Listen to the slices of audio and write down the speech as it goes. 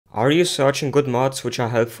Are you searching good mods which are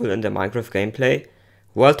helpful in the Minecraft gameplay?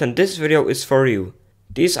 Well, then this video is for you.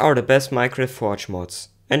 These are the best Minecraft Forge mods.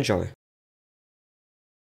 Enjoy!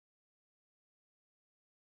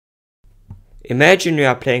 Imagine you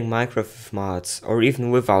are playing Minecraft with mods, or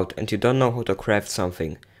even without, and you don't know how to craft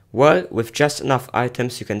something. Well, with just enough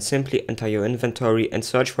items you can simply enter your inventory and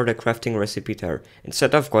search for the crafting recipe there,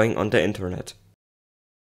 instead of going on the internet.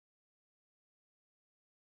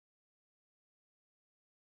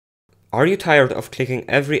 Are you tired of clicking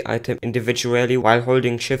every item individually while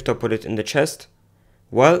holding shift to put it in the chest?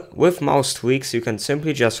 Well, with mouse tweaks you can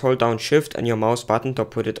simply just hold down shift and your mouse button to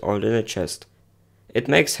put it all in the chest. It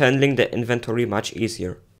makes handling the inventory much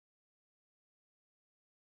easier.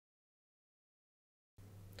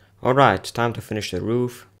 Alright, time to finish the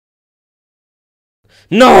roof.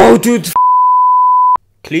 No, dude!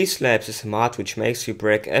 Clee slabs is a mod which makes you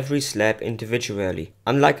break every slab individually,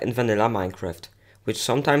 unlike in vanilla Minecraft, which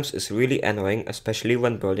sometimes is really annoying, especially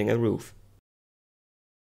when building a roof.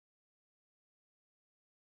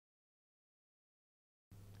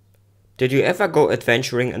 Did you ever go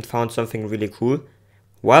adventuring and found something really cool?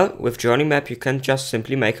 Well, with Journey Map you can just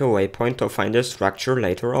simply make a waypoint to find a structure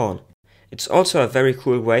later on. It's also a very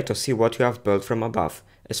cool way to see what you have built from above,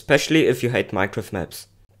 especially if you hate Minecraft maps.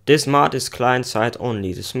 This mod is client-side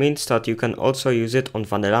only, this means that you can also use it on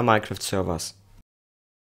vanilla Minecraft servers.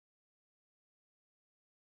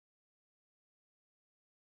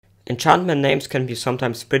 Enchantment names can be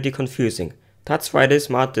sometimes pretty confusing, that's why this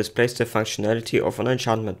mod displays the functionality of an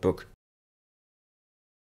enchantment book.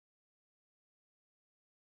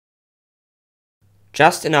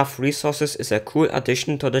 Just Enough Resources is a cool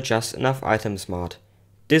addition to the Just Enough Items mod.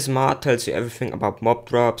 This mod tells you everything about mob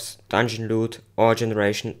drops, dungeon loot, ore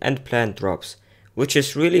generation and plant drops, which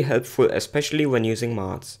is really helpful especially when using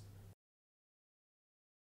mods.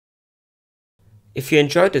 If you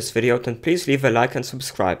enjoyed this video then please leave a like and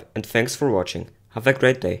subscribe, and thanks for watching. Have a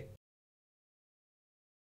great day.